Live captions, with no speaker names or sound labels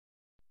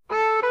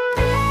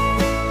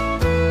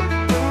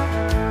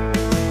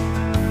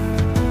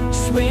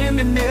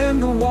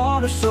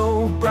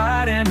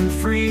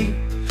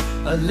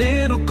A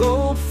little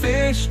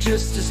goldfish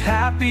just as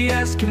happy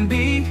as can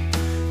be.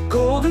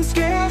 Golden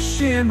scales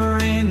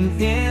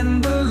shimmering in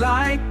the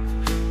light,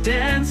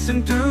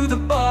 dancing through the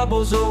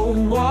bubbles, oh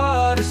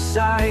what a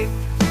sight.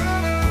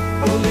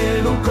 A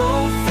little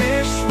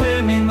goldfish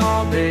swimming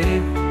all day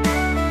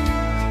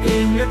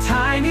in your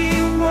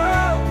tiny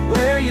world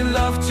where you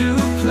love to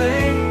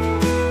play.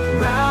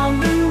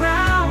 Round and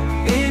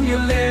round in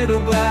your little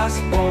glass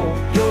bowl,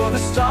 you're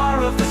the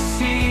star of the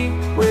sea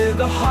with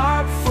a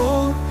heart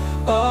full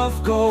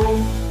of gold.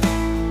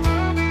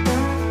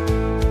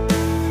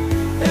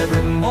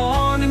 Every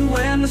morning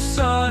when the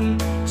sun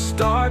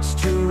starts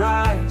to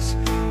rise,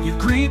 you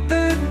greet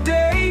the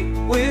day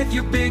with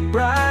your big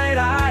bright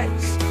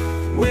eyes.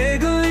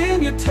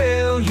 Wiggling your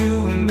tail,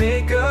 you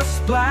make a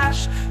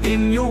splash.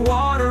 In your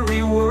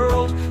watery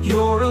world,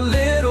 you're a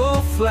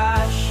little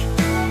flash.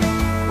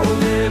 A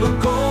little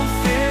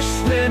goldfish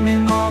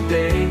swimming all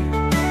day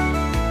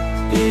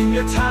in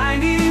your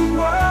tiny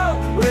world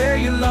where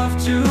you love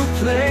to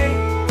play.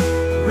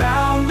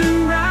 Round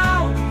and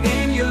round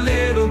in your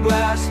little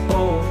glass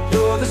bowl,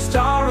 you're the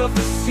star of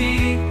the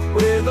sea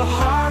with a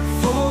heart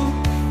full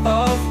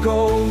of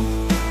gold.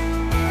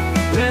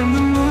 When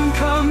the moon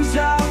comes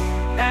out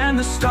and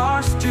the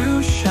stars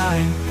do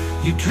shine,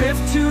 you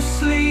drift to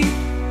sleep,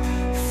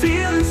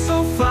 feeling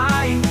so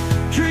fine,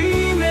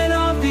 dreaming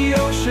of the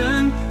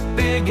ocean,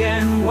 big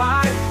and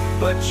wide.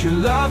 But you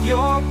love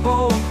your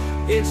boat,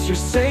 it's your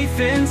safe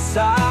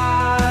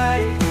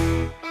inside.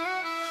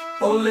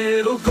 Oh,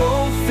 little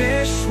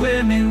goldfish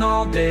swimming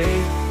all day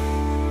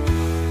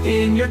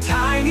in your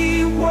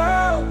tiny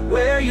world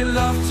where you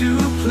love to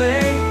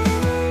play.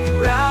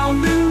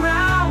 Round and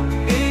round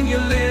in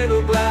your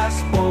little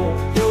glass bowl,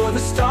 you're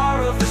the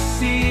star of the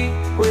sea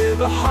with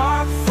a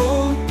heart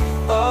full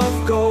of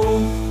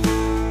gold.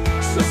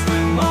 So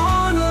swim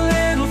on, a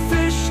little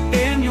fish,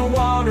 in your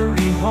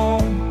watery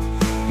home.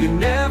 You're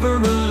never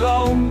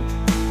alone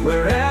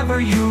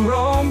wherever you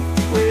roam.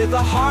 With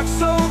a heart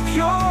so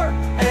pure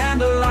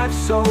and a life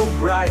so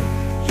bright,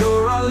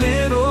 you're a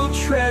little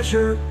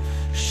treasure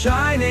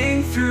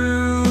shining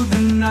through the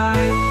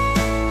night.